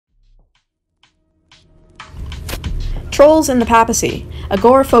Trolls in the papacy,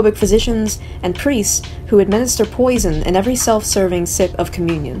 agoraphobic physicians, and priests who administer poison in every self-serving sip of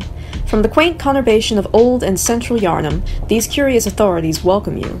communion. From the quaint conurbation of Old and Central Yarnum, these curious authorities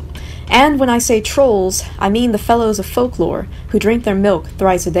welcome you. And when I say trolls, I mean the fellows of folklore, who drink their milk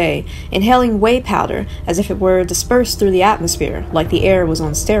thrice a day, inhaling whey powder as if it were dispersed through the atmosphere, like the air was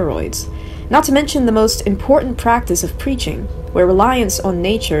on steroids. Not to mention the most important practice of preaching, where reliance on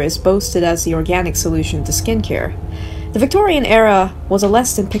nature is boasted as the organic solution to skincare. The Victorian era was a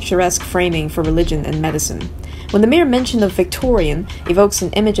less than picturesque framing for religion and medicine. When the mere mention of Victorian evokes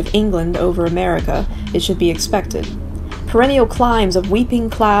an image of England over America, it should be expected. Perennial climes of weeping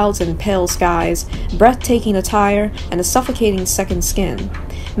clouds and pale skies, breathtaking attire, and a suffocating second skin.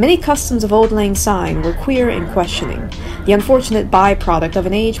 Many customs of Auld Lang Syne were queer and questioning, the unfortunate byproduct of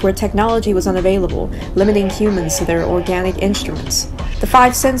an age where technology was unavailable, limiting humans to their organic instruments. The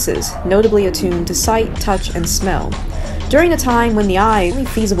five senses, notably attuned to sight, touch, and smell. During a time when the eye was only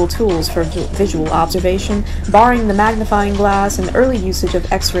feasible tools for visual observation, barring the magnifying glass and early usage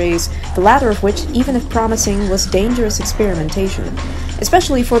of X-rays, the latter of which, even if promising, was dangerous experimentation,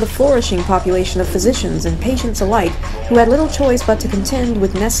 especially for the flourishing population of physicians and patients alike who had little choice but to contend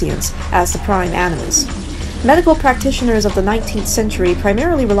with nescience as the prime animus. Medical practitioners of the 19th century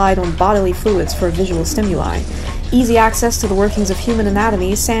primarily relied on bodily fluids for visual stimuli. Easy access to the workings of human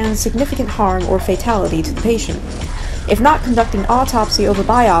anatomy sans significant harm or fatality to the patient. If not conducting autopsy over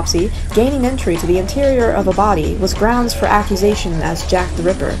biopsy, gaining entry to the interior of a body was grounds for accusation as Jack the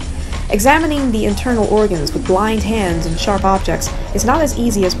Ripper. Examining the internal organs with blind hands and sharp objects is not as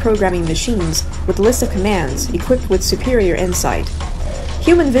easy as programming machines with a list of commands equipped with superior insight.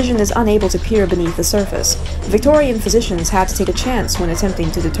 Human vision is unable to peer beneath the surface. Victorian physicians had to take a chance when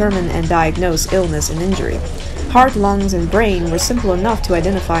attempting to determine and diagnose illness and injury. Heart, lungs, and brain were simple enough to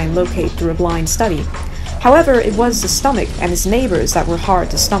identify and locate through a blind study. However, it was the stomach and its neighbors that were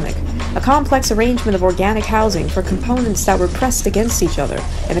hard to stomach, a complex arrangement of organic housing for components that were pressed against each other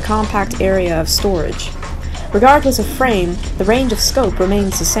in a compact area of storage. Regardless of frame, the range of scope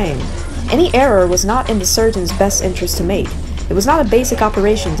remains the same. Any error was not in the surgeon's best interest to make. It was not a basic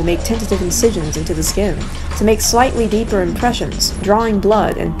operation to make tentative incisions into the skin, to make slightly deeper impressions, drawing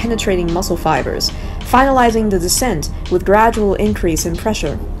blood and penetrating muscle fibers, finalizing the descent with gradual increase in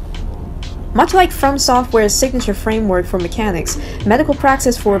pressure. Much like FromSoftware's signature framework for mechanics, medical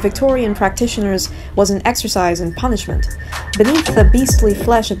praxis for Victorian practitioners was an exercise in punishment. Beneath the beastly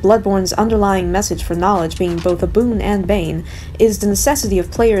flesh of Bloodborne's underlying message for knowledge being both a boon and bane, is the necessity of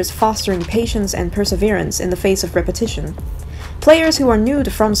players fostering patience and perseverance in the face of repetition. Players who are new to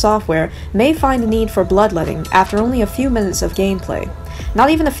FromSoftware may find the need for bloodletting after only a few minutes of gameplay. Not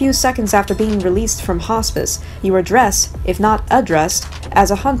even a few seconds after being released from hospice, you are dressed, if not addressed,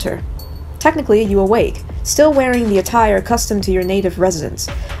 as a hunter. Technically, you awake, still wearing the attire accustomed to your native residence.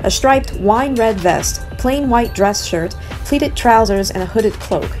 A striped wine-red vest, plain white dress shirt, pleated trousers, and a hooded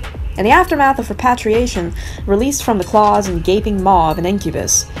cloak. In the aftermath of repatriation, released from the claws and gaping maw of an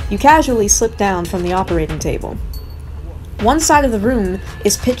incubus, you casually slip down from the operating table. One side of the room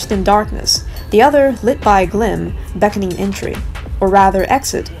is pitched in darkness, the other lit by a glim, beckoning entry, or rather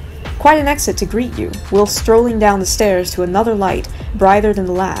exit. Quite an exit to greet you, whilst strolling down the stairs to another light, brighter than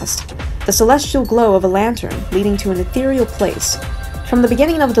the last. The celestial glow of a lantern leading to an ethereal place. From the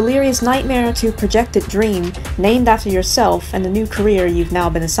beginning of a delirious nightmare to projected dream, named after yourself and the new career you've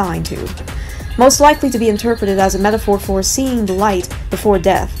now been assigned to. Most likely to be interpreted as a metaphor for seeing the light before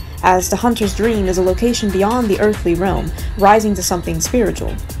death, as the hunter's dream is a location beyond the earthly realm, rising to something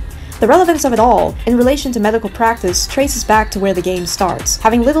spiritual. The relevance of it all, in relation to medical practice, traces back to where the game starts.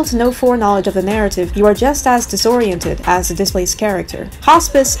 Having little to no foreknowledge of the narrative, you are just as disoriented as the displaced character.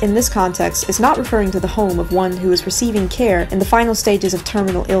 Hospice, in this context, is not referring to the home of one who is receiving care in the final stages of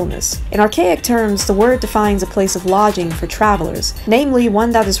terminal illness. In archaic terms, the word defines a place of lodging for travelers, namely one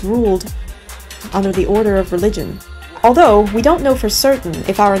that is ruled under the order of religion. Although, we don't know for certain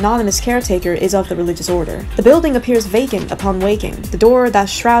if our anonymous caretaker is of the religious order. The building appears vacant upon waking. The door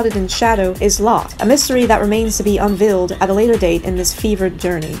that's shrouded in shadow is locked, a mystery that remains to be unveiled at a later date in this fevered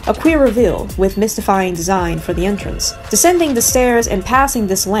journey. A queer reveal, with mystifying design for the entrance. Descending the stairs and passing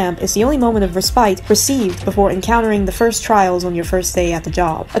this lamp is the only moment of respite received before encountering the first trials on your first day at the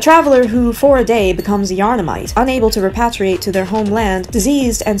job. A traveler who, for a day, becomes a Yarnumite, unable to repatriate to their homeland,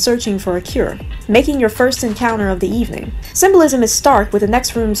 diseased and searching for a cure. Making your first encounter of the evening, evening. Symbolism is stark, with the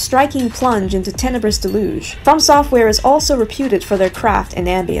next room's striking plunge into tenebrous deluge. FromSoftware is also reputed for their craft and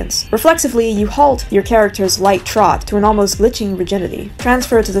ambience. Reflexively, you halt your character's light trot to an almost glitching rigidity,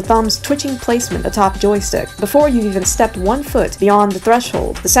 transferred to the thumb's twitching placement atop joystick. Before you've even stepped 1 foot beyond the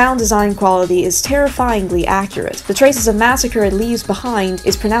threshold, the sound design quality is terrifyingly accurate. The traces of massacre it leaves behind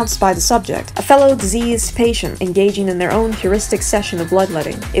is pronounced by the subject, a fellow diseased patient engaging in their own heuristic session of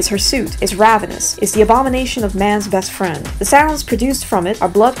bloodletting. It's hirsute, it's ravenous, it's the abomination of man's best friend. The sounds produced from it are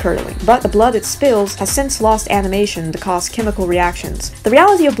blood-curdling, but the blood it spills has since lost animation to cause chemical reactions. The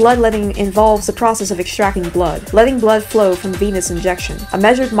reality of bloodletting involves the process of extracting blood, letting blood flow from venous injection, a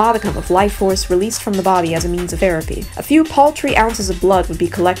measured modicum of life force released from the body as a means of therapy. A few paltry ounces of blood would be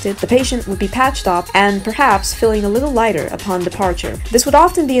collected, the patient would be patched up, and perhaps feeling a little lighter upon departure. This would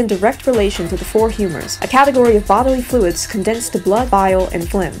often be in direct relation to the 4 humors, a category of bodily fluids condensed to blood, bile, and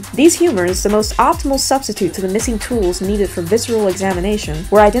phlegm. These humors, the most optimal substitute to the missing tools needed for visceral examination,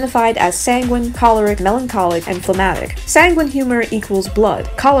 were identified as sanguine, choleric, melancholic, and phlegmatic. Sanguine humor equals blood,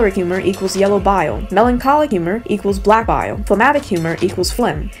 choleric humor equals yellow bile, melancholic humor equals black bile, phlegmatic humor equals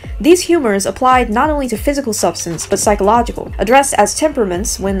phlegm. These humors applied not only to physical substance, but psychological, addressed as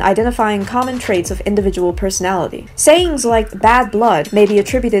temperaments when identifying common traits of individual personality. Sayings like bad blood may be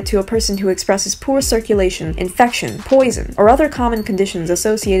attributed to a person who expresses poor circulation, infection, poison, or other common conditions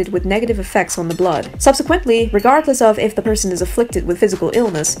associated with negative effects on the blood. Subsequently, regardless of if the person is afflicted with physical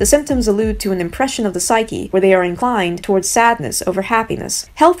illness, the symptoms allude to an impression of the psyche where they are inclined towards sadness over happiness.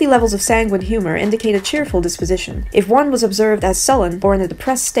 Healthy levels of sanguine humor indicate a cheerful disposition. If one was observed as sullen or in a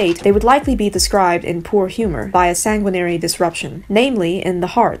depressed state, they would likely be described in poor humor by a sanguinary disruption, namely in the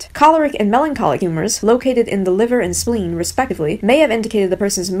heart. Choleric and melancholic humors, located in the liver and spleen respectively, may have indicated the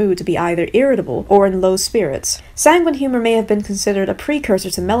person's mood to be either irritable or in low spirits. Sanguine humor may have been considered a precursor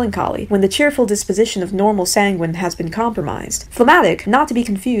to melancholy, when the cheerful disposition of normal sanguine has been compromised. Phlegmatic, not to be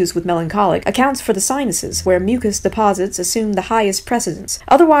confused with melancholic, accounts for the sinuses, where mucus deposits assume the highest precedence.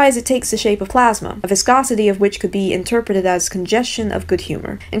 Otherwise, it takes the shape of plasma, a viscosity of which could be interpreted as congestion of good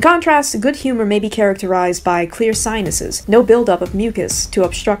humor. In contrast, good humor may be characterized by clear sinuses, no buildup of mucus to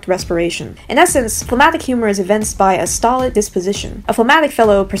obstruct respiration. In essence, phlegmatic humor is evinced by a stolid disposition. A phlegmatic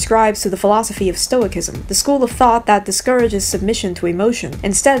fellow prescribes to the philosophy of Stoicism, the school of thought that discourages submission to emotion,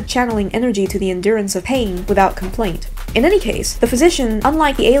 instead channeling energy to the endurance of pain without complaint. In any case, the physician,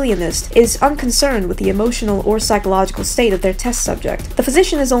 unlike the alienist, is unconcerned with the emotional or psychological state of their test subject. The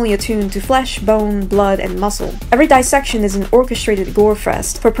physician is only attuned to flesh, bone, blood, and muscle. Every dissection is an orchestrated gore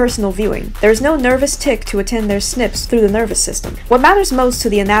fest for personal viewing. There is no nervous tick to attend their snips through the nervous system. What matters most to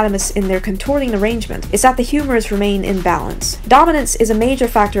the anatomist in their contorting arrangement is that the humors remain in balance. Dominance is a major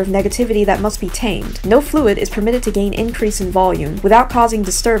factor of negativity that must be tamed. No fluid is permitted to gain increase in volume without causing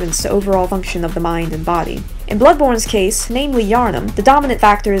disturbance to overall function of the mind and body. In Bloodborne's case, namely Yarnum, the dominant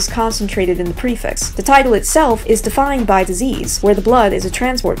factor is concentrated in the prefix. The title itself is defined by disease, where the blood is a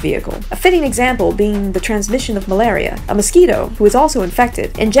transport vehicle. A fitting example being the transmission of malaria. A mosquito, who is also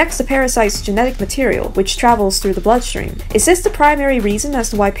infected, injects the parasite's genetic material, which travels through the bloodstream. Is this the primary reason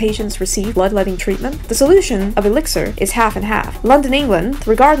as to why patients receive bloodletting treatment? The solution of elixir is half and half. London, England,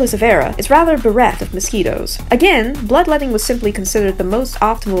 regardless of era, is rather bereft of mosquitoes. Again, bloodletting was simply considered the most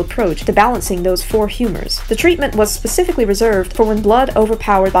optimal approach to balancing those 4 humors. The treatment was specifically reserved for when blood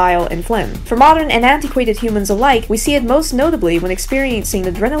overpowered bile and phlegm. For modern and antiquated humans alike, we see it most notably when experiencing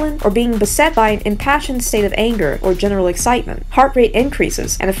adrenaline or being beset by an impassioned state of anger or general excitement. Heart rate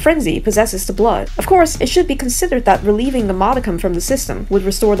increases, and a frenzy possesses the blood. Of course, it should be considered that relieving the modicum from the system would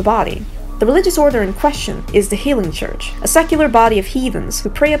restore the body. The religious order in question is the Healing Church, a secular body of heathens who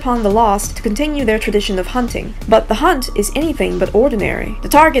prey upon the lost to continue their tradition of hunting. But the hunt is anything but ordinary. The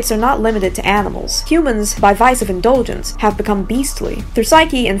targets are not limited to animals. Humans, by vice of indulgence, have become beastly. Through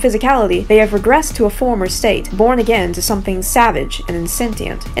psyche and physicality, they have regressed to a former state, born again to something savage and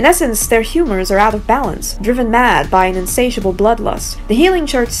insentient. In essence, their humors are out of balance, driven mad by an insatiable bloodlust. The Healing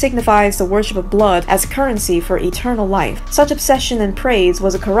Church signifies the worship of blood as currency for eternal life. Such obsession and praise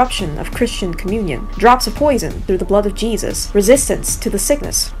was a corruption of Christian communion, drops of poison through the blood of Jesus, resistance to the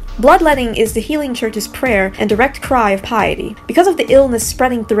sickness. Bloodletting is the Healing Church's prayer and direct cry of piety. Because of the illness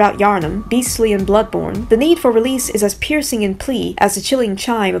spreading throughout Yarnum, beastly and bloodborne, the need for release is as piercing in plea as the chilling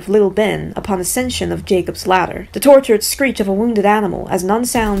chime of Little Ben upon ascension of Jacob's ladder, the tortured screech of a wounded animal as an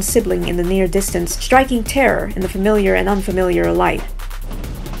unsound sibling in the near distance, striking terror in the familiar and unfamiliar alike.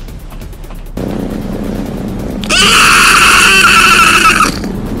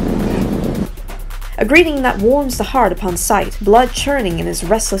 a greeting that warms the heart upon sight, blood churning in his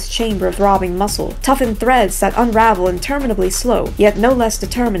restless chamber of throbbing muscle, toughened threads that unravel interminably slow, yet no less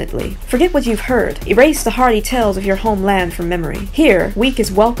determinedly. Forget what you've heard, erase the hardy tales of your homeland from memory. Here, weak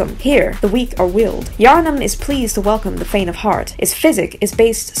is welcome, here, the weak are willed. Yharnam is pleased to welcome the faint of heart. Its physic is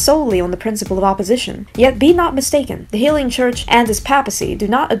based solely on the principle of opposition. Yet be not mistaken, the healing church and its papacy do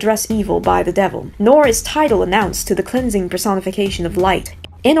not address evil by the devil, nor is title announced to the cleansing personification of light.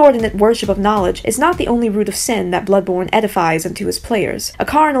 Inordinate worship of knowledge is not the only root of sin that Bloodborne edifies unto his players. A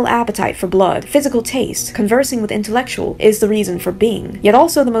carnal appetite for blood, physical taste, conversing with intellectual, is the reason for being, yet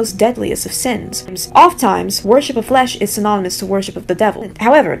also the most deadliest of sins. Ofttimes, worship of flesh is synonymous to worship of the devil.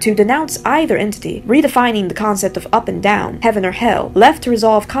 However, to denounce either entity, redefining the concept of up and down, heaven or hell, left to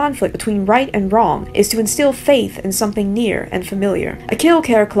resolve conflict between right and wrong, is to instill faith in something near and familiar. A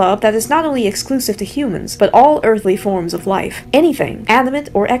kill-care club that is not only exclusive to humans, but all earthly forms of life. Anything, animate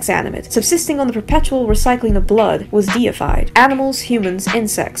or exanimate, subsisting on the perpetual recycling of blood, was deified. Animals, humans,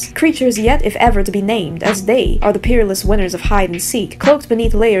 insects, creatures yet if ever to be named, as they are the peerless winners of hide and seek, cloaked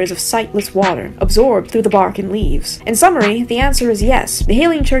beneath layers of sightless water, absorbed through the bark and leaves. In summary, the answer is yes. The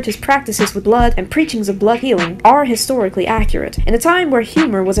healing church's practices with blood and preachings of blood healing are historically accurate. In a time where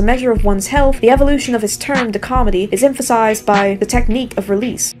humor was a measure of one's health, the evolution of his term decomedy is emphasized by the technique of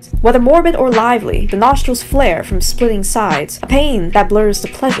release. Whether morbid or lively, the nostrils flare from splitting sides, a pain that blurs the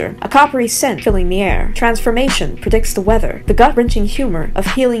pleasure, a coppery scent filling the air. Transformation predicts the weather, the gut-wrenching humor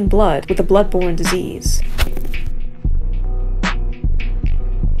of healing blood with a blood-borne disease.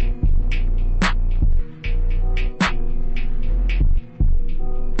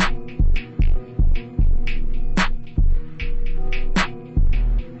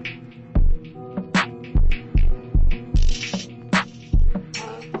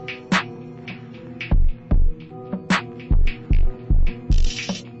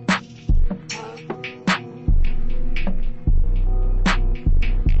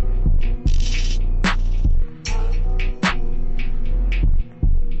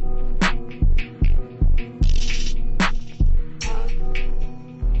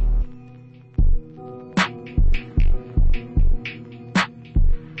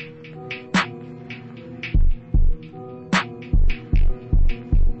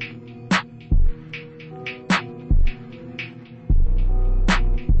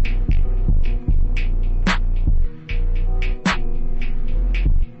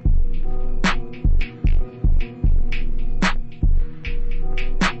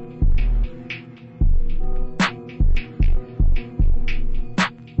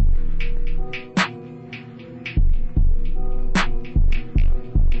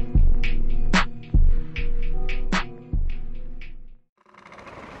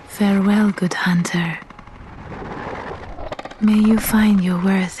 Farewell, good hunter. May you find your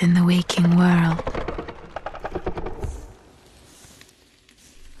worth in the waking world.